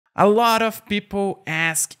A lot of people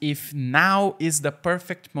ask if now is the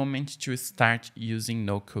perfect moment to start using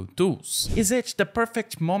no-code tools. Is it the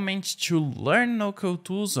perfect moment to learn no-code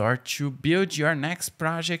tools or to build your next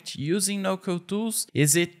project using no-code tools?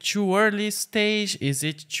 Is it too early stage? Is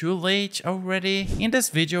it too late already? In this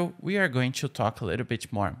video, we are going to talk a little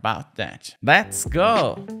bit more about that. Let's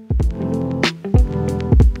go!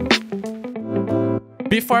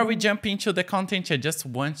 Before we jump into the content, I just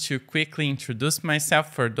want to quickly introduce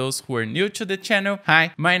myself for those who are new to the channel.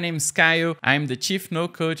 Hi, my name is Caio. I'm the Chief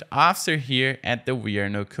No-Code Officer here at the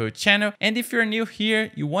WeAreNoCode channel. And if you're new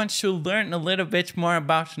here, you want to learn a little bit more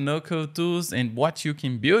about no-code tools and what you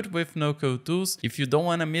can build with no-code tools. If you don't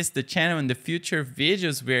want to miss the channel and the future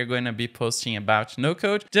videos we're going to be posting about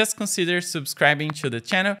no-code, just consider subscribing to the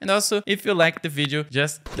channel. And also, if you like the video,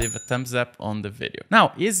 just leave a thumbs up on the video.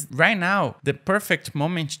 Now, is right now the perfect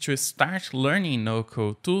moment to start learning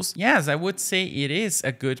no-code tools? Yes, I would say it is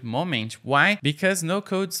a good moment. Why? Because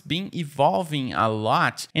no-code's been evolving a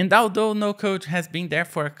lot. And although no-code has been there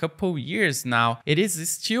for a couple years now, it is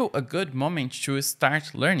still a good moment to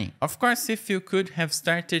start learning. Of course, if you could have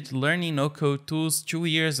started learning no-code tools 2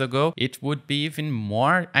 years ago, it would be even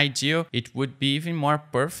more ideal. It would be even more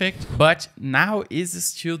perfect. But now is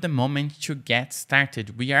still the moment to get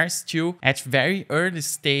started. We are still at very early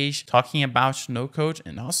stage talking about no-code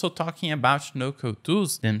and also talking about no-code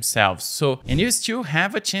tools themselves. And you still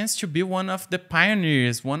have a chance to be one of the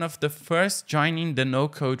pioneers, one of the first joining the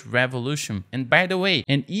no-code revolution. And by the way,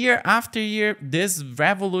 and year after year, this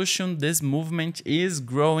revolution, this movement is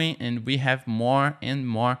growing, and we have more and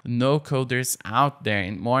more no-coders out there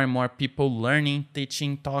and more people learning,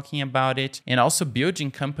 teaching, talking about it, and also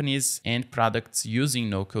building companies and products using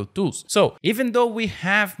no-code tools. So even though we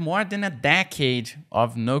have more than a decade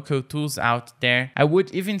of no-code tools out there, I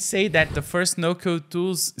would even say that the first no-code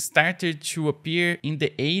tools started to appear in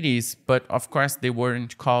the 80s, but of course they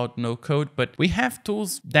weren't called no-code. But we have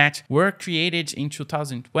tools that were created in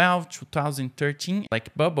 2012, 2013,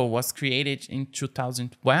 like Bubble was created in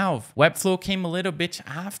 2012. Webflow came a little bit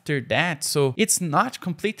after that, so it's not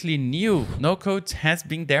completely new. No-code has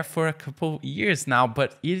been there for a couple years now,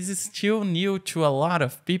 but it is still new to a lot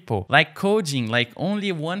of people. Like coding, like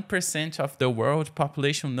only 1% of the world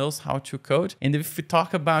population knows how to code. And if we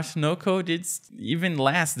talk about no-code, it's even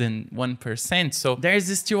less than 1%. So there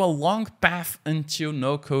is still a long path until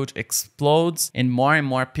no-code explodes and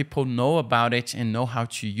more people know about it and know how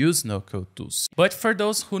to use no-code tools. But for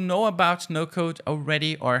those who know about no-code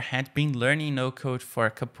already or had been learning no-code for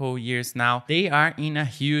a couple years now, they are in a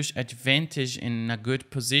huge advantage, in a good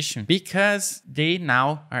position, because they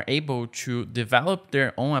now are able to develop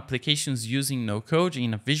their own applications using no-code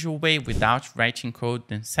in a visual way without writing code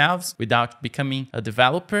themselves, without becoming a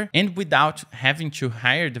developer, and without having to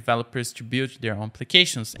hire developers to build their own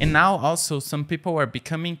applications. And now also some people are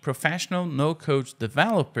becoming professional no-code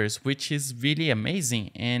developers, which is really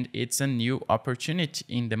amazing. And it's a new opportunity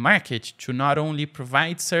in the market to not only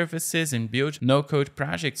provide services and build no-code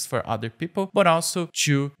projects for other people, but also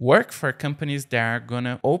to work for companies that are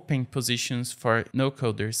gonna open positions for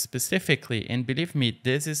no-coders specifically. And believe me,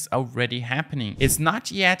 this is already happening. It's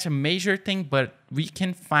not yet a major thing, but we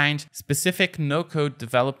can find specific no-code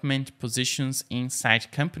development positions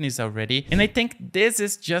inside companies already. And I think this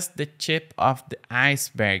is just the tip of the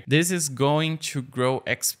iceberg. This is going to grow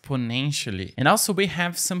exponentially. And also we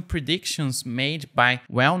have some predictions made by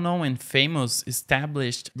well-known and famous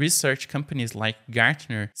established research companies like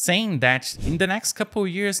Gartner, saying that in the next couple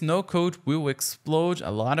years, no-code will explode.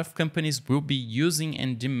 A lot of companies will be using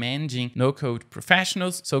and demanding no-code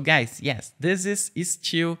professionals. So guys, yes, this is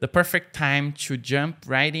still the perfect time to jump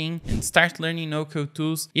right in and start learning no-code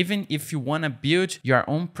tools. Even if you want to build your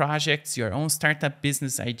own projects, your own startup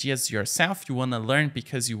business ideas yourself, you want to learn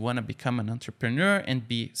because you want to become an entrepreneur and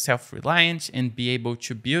be self-reliant and be able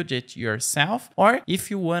to build it yourself. Or if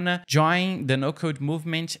you want to join the no-code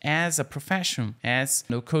movement as a profession, as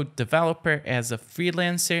no-code developer, as a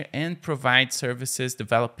freelancer, and provide services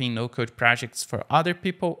developing no-code projects for other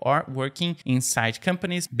people or working inside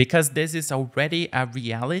companies, because this is already a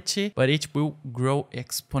reality, but it will grow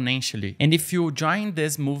exponentially. And if you join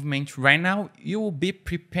this movement right now, you will be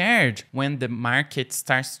prepared when the market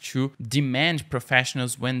starts to demand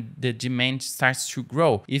professionals, when the demand starts to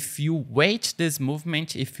grow. If you wait this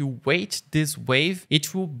movement, if you wait this wave,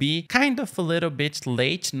 it will be kind of a little bit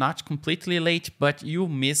late, not completely late, but you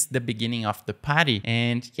miss the beginning of the party.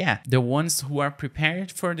 And yeah, the ones who are prepared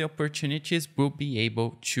for the opportunities will be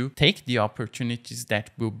able to take the opportunities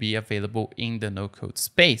that will be available in the no-code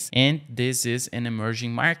space. And this is is an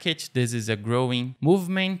emerging market. This is a growing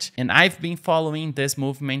movement, and I've been following this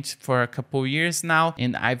movement for a couple years now,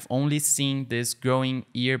 and I've only seen this growing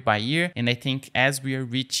year by year. And I think as we are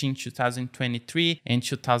reaching 2023 and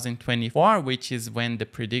 2024, which is when the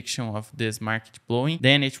prediction of this market blowing,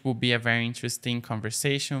 then it will be a very interesting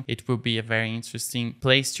conversation. It will be a very interesting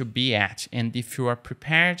place to be at. And if you are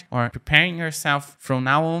prepared or preparing yourself from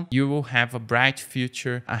now on, you will have a bright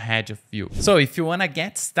future ahead of you. So if you want to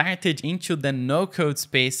get started into the no-code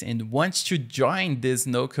space and want to join this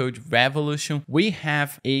no-code revolution, we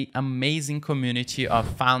have an amazing community of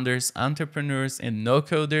founders, entrepreneurs, and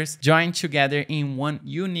no-coders joined together in one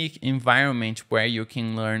unique environment where you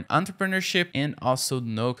can learn entrepreneurship and also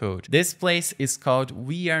no-code. This place is called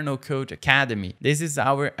WeAreNoCode Academy. This is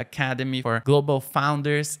our academy for global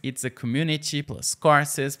founders. It's a community plus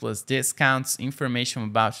courses plus discounts, information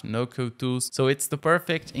about no-code tools. So it's the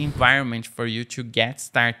perfect environment for you to get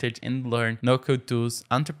started and learn no-code tools,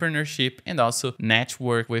 entrepreneurship, and also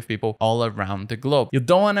network with people all around the globe. You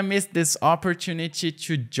don't want to miss this opportunity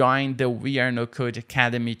to join the WeAreNoCode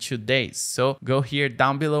Academy today. So go here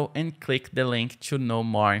down below and click the link to know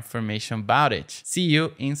more information about it. See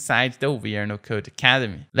you inside the WeAreNoCode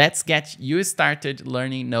Academy. Let's get you started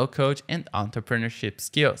learning no-code and entrepreneurship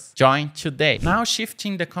skills. Join today. Now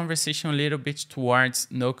shifting the conversation a little bit towards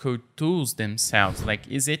no-code tools themselves. Like,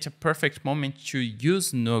 is it a perfect moment to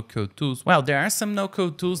use no-code tools? Well, there are some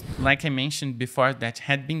no-code tools, like I mentioned before, that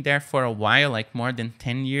had been there for a while, like more than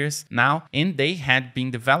 10 years now, and they had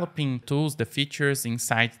been developing tools, the features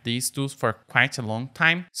inside these tools for quite a long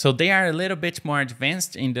time. So they are a little bit more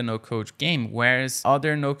advanced in the no-code game, whereas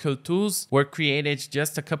other no-code tools were created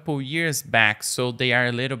just a couple years back, so they are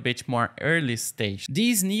a little bit more early stage.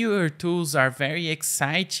 These newer tools are very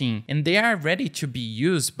exciting and they are ready to be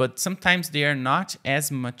used, but sometimes they are not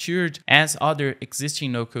as matured as other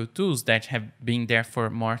existing no-code tools that have been there for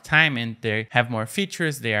more time, and they have more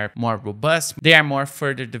features, they are more robust, they are more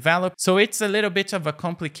further developed. So it's a little bit of a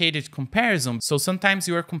complicated comparison. So sometimes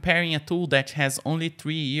you are comparing a tool that has only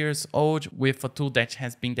 3 years old with a tool that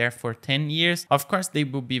has been there for 10 years. Of course, they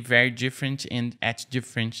will be very different and at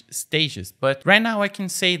different stages. But right now I can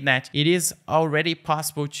say that it is already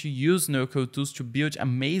possible to use no-code tools to build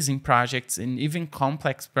amazing projects and even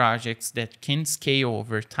complex projects that can scale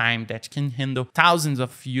over time, that can handle thousands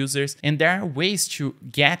of users. And there are ways to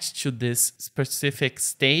get to this specific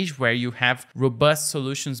stage where you have robust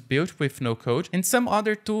solutions built with no code. And some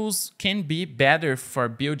other tools can be better for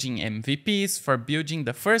building MVPs, for building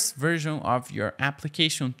the first version of your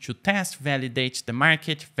application to test, validate the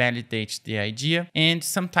market, validate the idea. And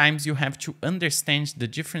sometimes you have to understand the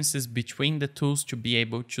differences between the tools to be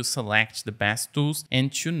able to select the best tools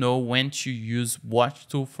and to know when to use what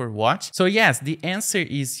tool for what. So yes, the answer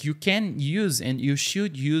is you can use and you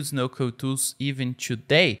should use no-code tools even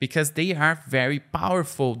today because they are very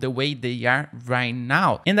powerful the way they are right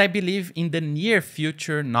now. And I believe in the near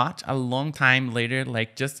future, not a long time later,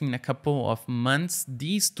 like just in a couple of months,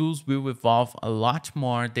 these tools will evolve a lot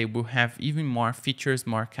more. They will have even more features,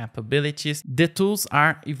 more capabilities. The tools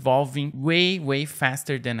are evolving way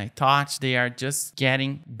faster than I thought. They are just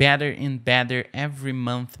getting better and better every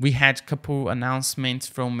month. We had a couple announcements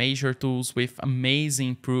from major tools with amazing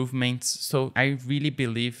improvements. So I really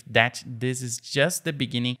believe that this is just the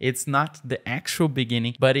beginning. It's not the actual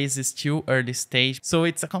beginning, but it's still early stage. So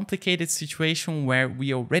it's a complicated situation where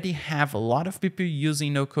we already have a lot of people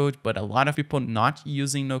using no code, but a lot of people not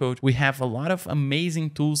using no code. We have a lot of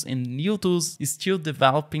amazing tools and new tools still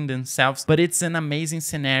developing themselves, but it's an amazing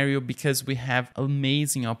scenario because we have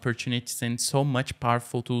amazing opportunities and so much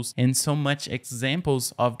powerful tools and so much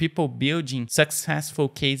examples of people building successful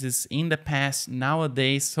cases in the past,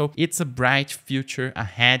 nowadays. So it's a bright future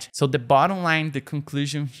ahead. So the bottom line, the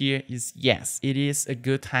conclusion here is yes, it is a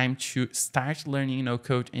good time to start learning no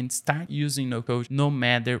code and start using no code no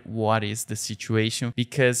matter what is the situation,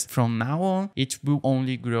 because from now on it will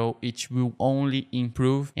only grow, it will only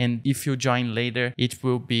improve, and if you join later it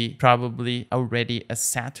will be probably already a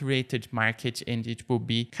saturated market and it will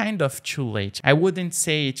be kind of too late. I wouldn't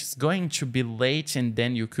say it's going to be late and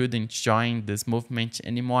then you couldn't join this movement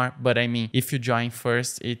anymore, but I mean, if you join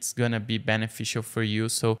first, it's gonna be beneficial for you.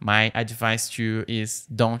 So my advice to you is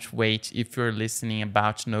don't wait. If you're listening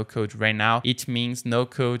about no code right now, it means no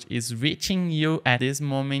code is reaching you at this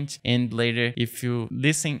moment, and later if you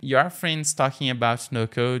listen your friends talking about no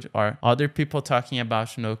code or other people talking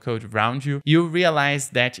about no code around you, you realize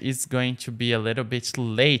that it's going to be a little bit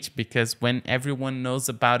late, because when everyone knows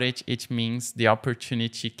about it, it means the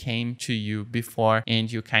opportunity came to you before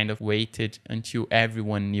and you kind of waited until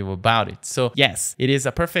everyone knew about it. So yes, it is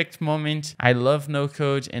a perfect moment. I love no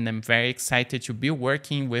code and I'm very excited to be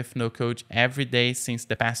working with no-code every day since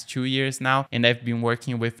the past 2 years now. And I've been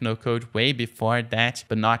working with no-code way before that,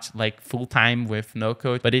 but not like full-time with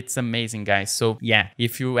no-code. But it's amazing, guys. So yeah,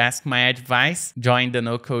 if you ask my advice, join the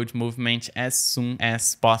no-code movement as soon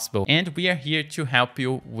as possible. And we are here to help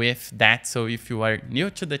you with that. So if you are new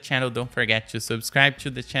to the channel, don't forget to subscribe to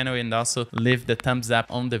the channel and also leave the thumbs up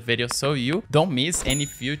on the video so you don't miss any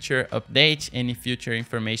future updates, any future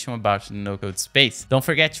information about the no-code space. Don't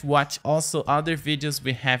forget to watch also other videos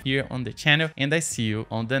we have here on the channel, and I see you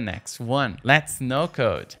on the next one. Let's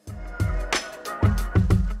no-code.